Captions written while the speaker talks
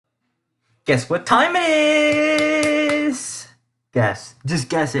Guess what time it is? Guess. Just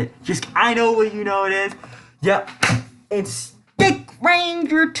guess it. I know what you know it is. Yep. It's Stick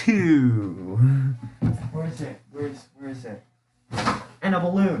Ranger 2. Where is it? Where is it? And a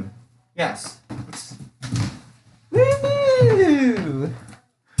balloon. Yes. Woo!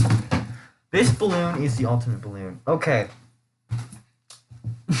 This balloon is the ultimate balloon. Okay.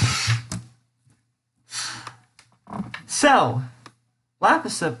 So,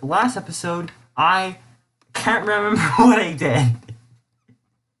 last episode, I can't remember what I did.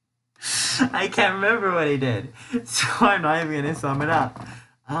 I can't remember what I did. So I'm not even gonna sum it up.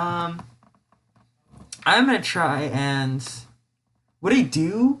 I'm gonna try and what I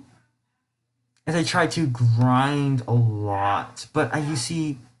do is I try to grind a lot. But you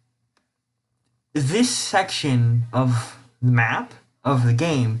see, this section of the map of the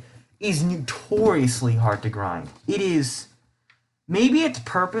game is notoriously hard to grind. It is. Maybe it's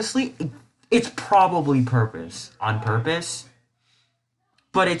purposely. It's probably on purpose,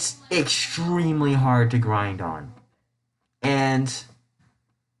 but it's extremely hard to grind on. And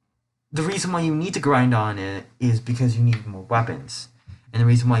the reason why you need to grind on it is because you need more weapons. And the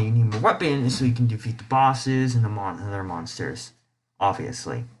reason why you need more weapons is so you can defeat the bosses and the other monsters,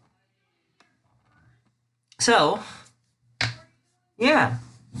 obviously. So, yeah.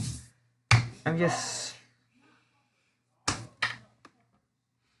 I'm just...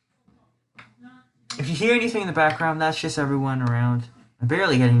 If you hear anything in the background, that's just everyone around. I'm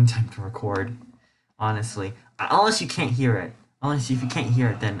barely getting time to record, honestly. Unless you can't hear it. If you can't hear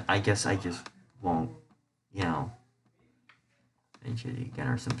it, then I guess I just won't, mention it again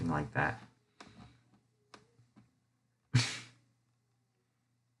or something like that.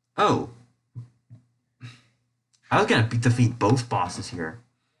 Oh. I was gonna defeat both bosses here.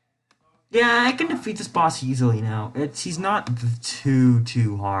 Yeah, I can defeat this boss easily now. He's not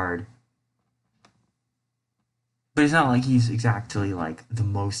too hard. But it's not like he's exactly like the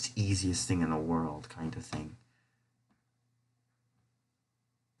most easiest thing in the world kind of thing.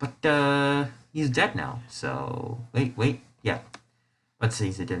 But he's dead now. So wait, yeah. Let's say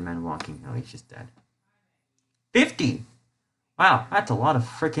he's a dead man walking. No, he's just dead. 50. Wow, that's a lot of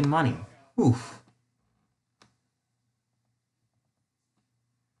freaking money. Oof.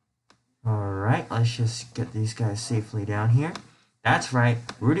 Alright, let's just get these guys safely down here. That's right,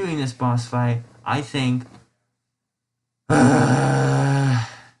 we're doing this boss fight, I think,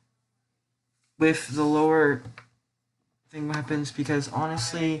 with the lower thing weapons, because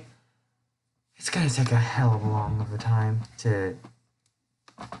honestly, it's gonna take a hell of a long of a time to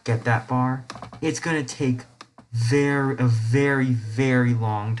get that bar. It's gonna take a very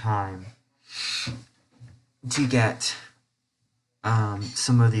long time to get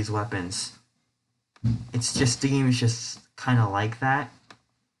some of these weapons. It's just, the game is just kind of like that.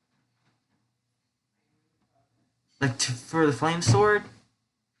 Like, for the flame sword,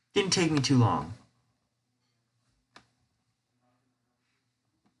 didn't take me too long.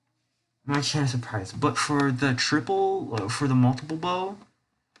 I'm not kind of surprised. But for the multiple bow,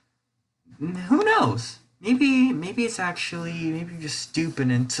 who knows? Maybe it's actually, maybe just stupid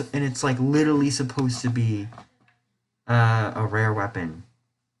and it's like literally supposed to be a rare weapon.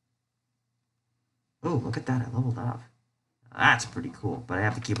 Oh, look at that, I leveled up. That's pretty cool, but I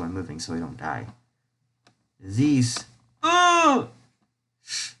have to keep on moving so I don't die. These... Oh!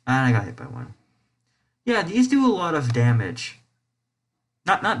 And I got hit by one. Yeah, these do a lot of damage.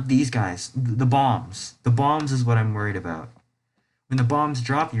 Not these guys, the bombs. The bombs is what I'm worried about. When the bombs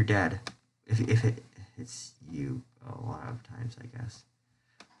drop, you're dead. If it hits you a lot of times, I guess.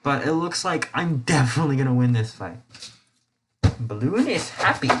 But it looks like I'm definitely gonna win this fight. Balloon is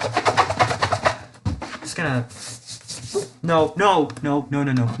happy. Just gonna... No.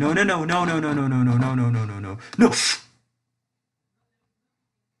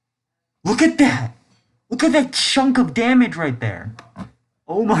 Look at that! Look at that chunk of damage right there.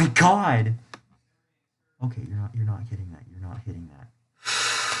 Oh my god. Okay, you're not hitting that. You're not hitting that.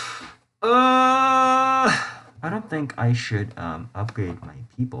 I don't think I should upgrade my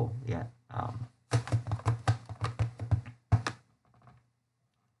people yet.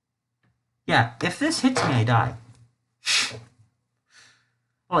 Yeah, if this hits me, I die.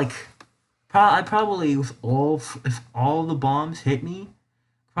 Like, I probably if all the bombs hit me,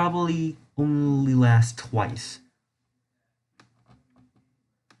 probably only last twice.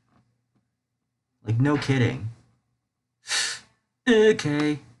 Like, no kidding.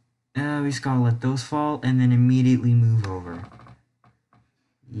 Okay. We just gotta let those fall and then immediately move over.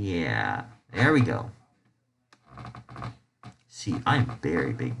 Yeah. There we go. See, I'm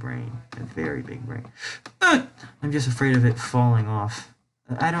very big brain. A very big brain. I'm just afraid of it falling off.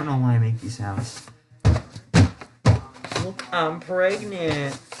 I don't know why I make these sounds. Look, I'm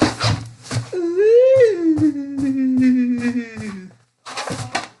pregnant.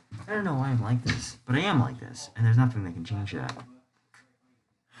 I don't know why I'm like this, but I am like this, and there's nothing that can change that.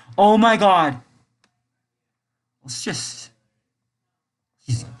 Oh my god! Let's just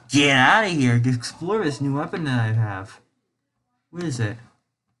get out of here. Explore this new weapon that I have. What is it?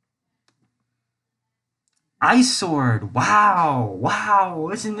 Ice sword. Wow, wow.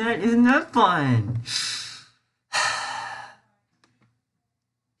 Isn't that fun?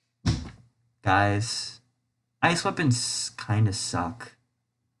 Guys, ice weapons kind of suck.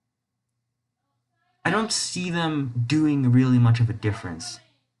 I don't see them doing really much of a difference.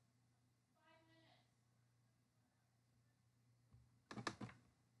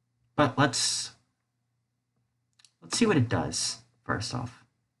 But let's see what it does first off.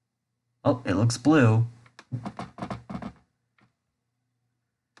 Oh, it looks blue.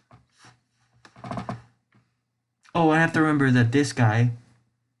 Oh, I have to remember that this guy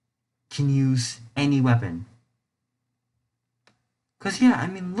can use any weapon. Cause yeah, I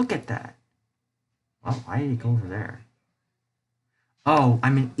mean, look at that. Well, why did he go over there? Oh,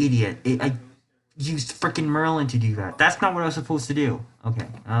 I'm an idiot. I used freaking Merlin to do that. That's not what I was supposed to do. Okay.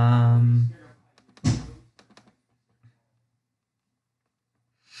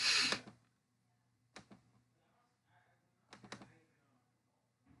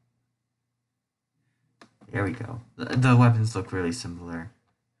 There we go. The weapons look really similar.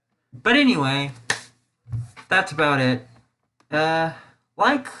 But anyway, that's about it.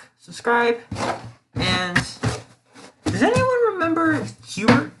 Like, subscribe, and does anyone remember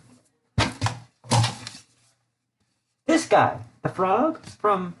Hubert? This guy, the frog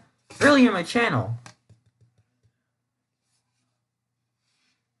from earlier in my channel.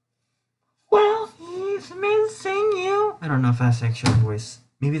 Well, he's missing you. I don't know if that's the actual voice.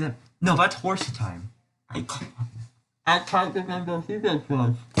 Maybe that. No, that's Horsey Time. I tried to remember who that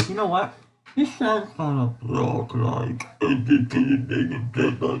was. You know what? This sounds kind of rock like.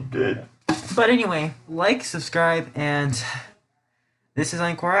 But anyway, like, subscribe, and this is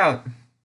Encore out.